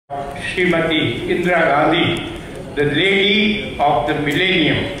Srimati Indira Gandhi, the lady of the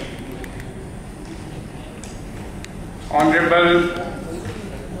millennium. Honorable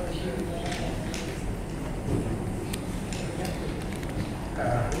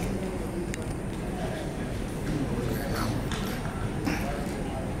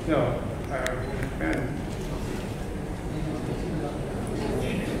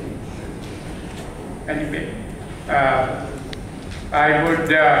anyway,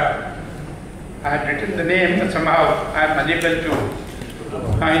 I had written the name, but somehow I am unable to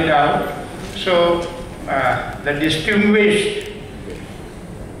find out. So, the distinguished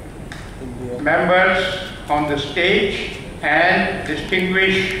members on the stage and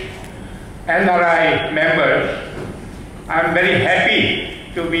distinguished NRI members, I am very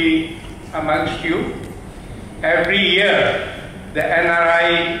happy to be amongst you. Every year, the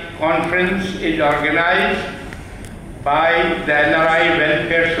NRI conference is organized by the NRI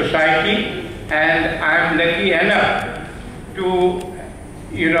Welfare Society, and I am lucky enough to,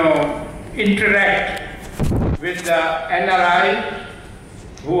 interact with the NRI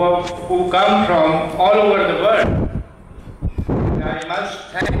who come from all over the world. And I must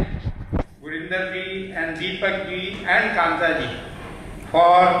thank Gurinder ji and Deepak ji and Kanta ji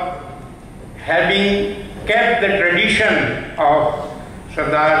for having kept the tradition of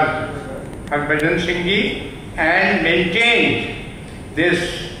Sardar Harbhajan Singh ji and maintained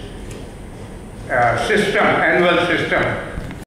this annual system